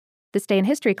This Day in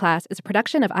History class is a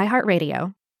production of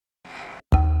iHeartRadio.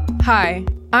 Hi,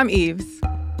 I'm Eves,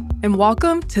 and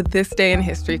welcome to This Day in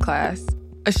History class,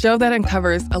 a show that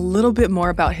uncovers a little bit more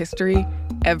about history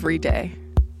every day.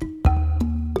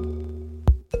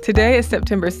 Today is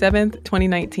September 7th,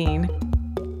 2019.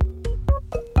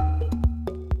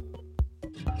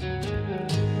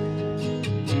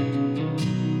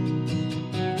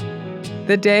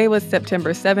 The day was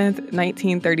September 7th,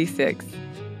 1936.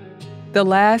 The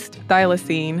last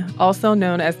thylacine, also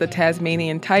known as the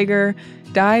Tasmanian tiger,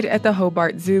 died at the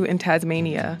Hobart Zoo in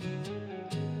Tasmania.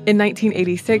 In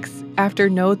 1986, after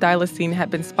no thylacine had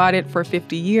been spotted for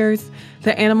 50 years,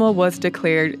 the animal was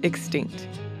declared extinct.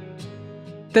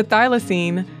 The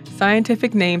thylacine,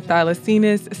 scientific name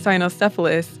Thylacinus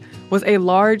cynocephalus, was a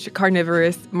large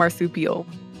carnivorous marsupial.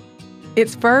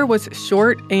 Its fur was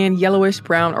short and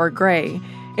yellowish-brown or gray,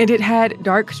 and it had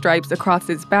dark stripes across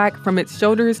its back from its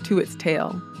shoulders to its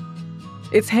tail.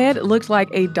 Its head looked like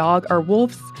a dog or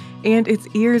wolf's, and its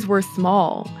ears were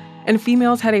small, and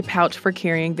females had a pouch for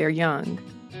carrying their young.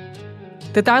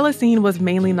 The thylacine was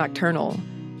mainly nocturnal.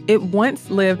 It once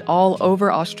lived all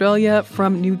over Australia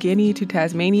from New Guinea to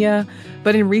Tasmania,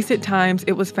 but in recent times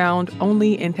it was found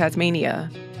only in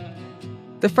Tasmania.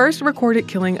 The first recorded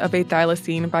killing of a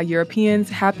thylacine by Europeans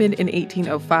happened in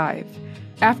 1805.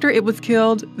 After it was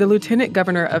killed, the Lieutenant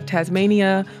Governor of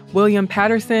Tasmania, William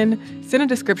Patterson, sent a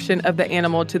description of the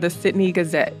animal to the Sydney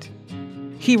Gazette.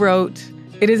 He wrote,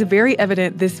 "It is very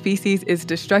evident this species is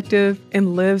destructive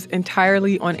and lives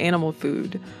entirely on animal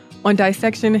food. On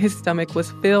dissection, his stomach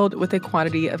was filled with a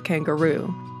quantity of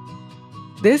kangaroo."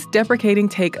 This deprecating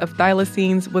take of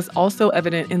thylacines was also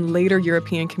evident in later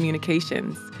European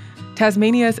communications.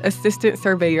 Tasmania's assistant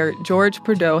surveyor, George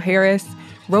Prideaux Harris,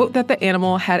 wrote that the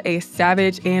animal had a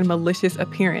savage and malicious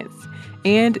appearance,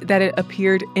 and that it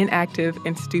appeared inactive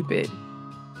and stupid.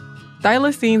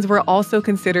 Thylacines were also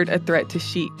considered a threat to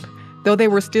sheep, though they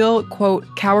were still, quote,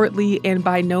 cowardly and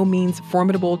by no means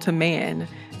formidable to man,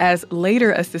 as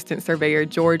later assistant surveyor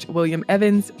George William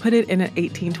Evans put it in an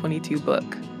 1822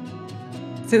 book.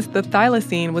 Since the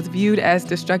thylacine was viewed as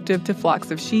destructive to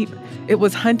flocks of sheep, it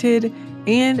was hunted,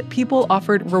 and people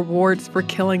offered rewards for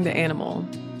killing the animal.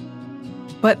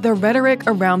 But the rhetoric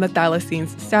around the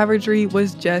thylacine's savagery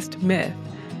was just myth.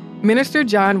 Minister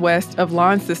John West of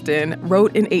Launceston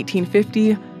wrote in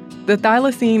 1850, "The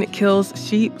thylacine kills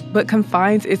sheep but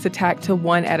confines its attack to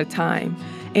one at a time,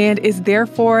 and is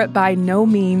therefore by no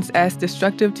means as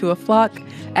destructive to a flock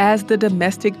as the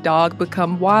domestic dog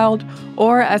become wild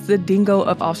or as the dingo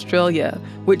of Australia,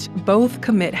 which both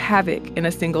commit havoc in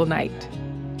a single night."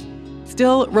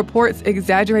 Still, reports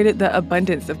exaggerated the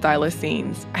abundance of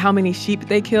thylacines, how many sheep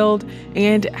they killed,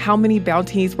 and how many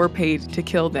bounties were paid to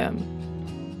kill them.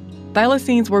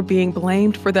 Thylacines were being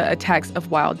blamed for the attacks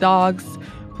of wild dogs,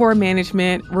 poor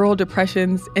management, rural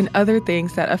depressions, and other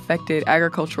things that affected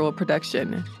agricultural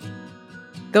production.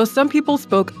 Though some people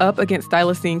spoke up against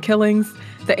thylacine killings,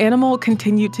 the animal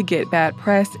continued to get bad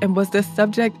press and was the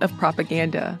subject of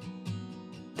propaganda.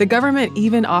 The government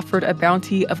even offered a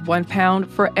bounty of £1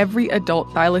 for every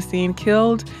adult thylacine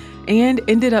killed and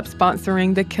ended up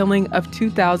sponsoring the killing of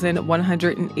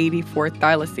 2,184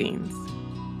 thylacines.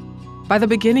 By the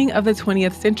beginning of the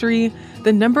 20th century,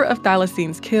 the number of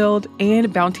thylacines killed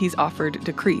and bounties offered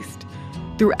decreased.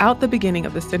 Throughout the beginning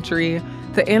of the century,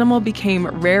 the animal became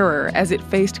rarer as it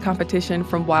faced competition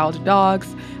from wild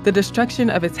dogs, the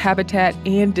destruction of its habitat,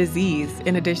 and disease,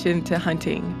 in addition to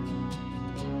hunting.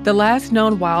 The last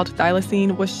known wild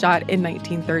thylacine was shot in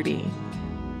 1930.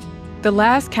 The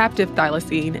last captive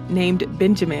thylacine, named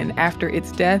Benjamin after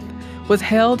its death, was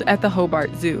held at the Hobart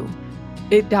Zoo.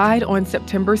 It died on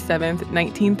September 7,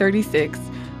 1936,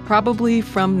 probably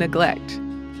from neglect.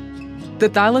 The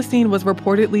thylacine was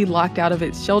reportedly locked out of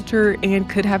its shelter and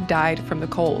could have died from the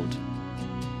cold.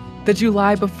 The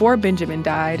July before Benjamin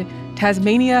died,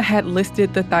 Tasmania had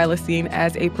listed the thylacine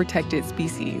as a protected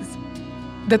species.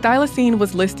 The thylacine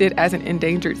was listed as an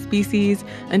endangered species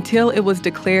until it was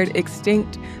declared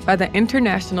extinct by the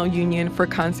International Union for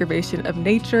Conservation of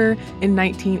Nature in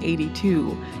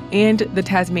 1982 and the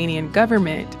Tasmanian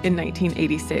government in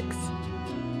 1986.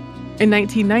 In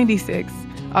 1996,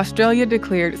 Australia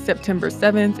declared September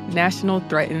 7th National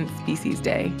Threatened Species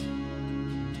Day.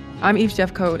 I'm Eve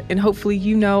Jeffcoat, and hopefully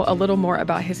you know a little more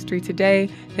about history today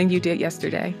than you did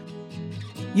yesterday.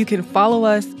 You can follow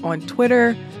us on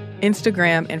Twitter,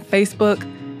 Instagram, and Facebook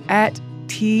at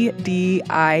TDIHC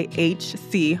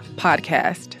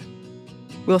Podcast.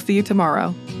 We'll see you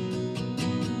tomorrow.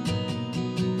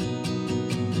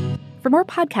 For more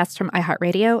podcasts from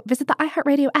iHeartRadio, visit the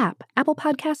iHeartRadio app, Apple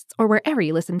Podcasts, or wherever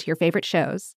you listen to your favorite shows.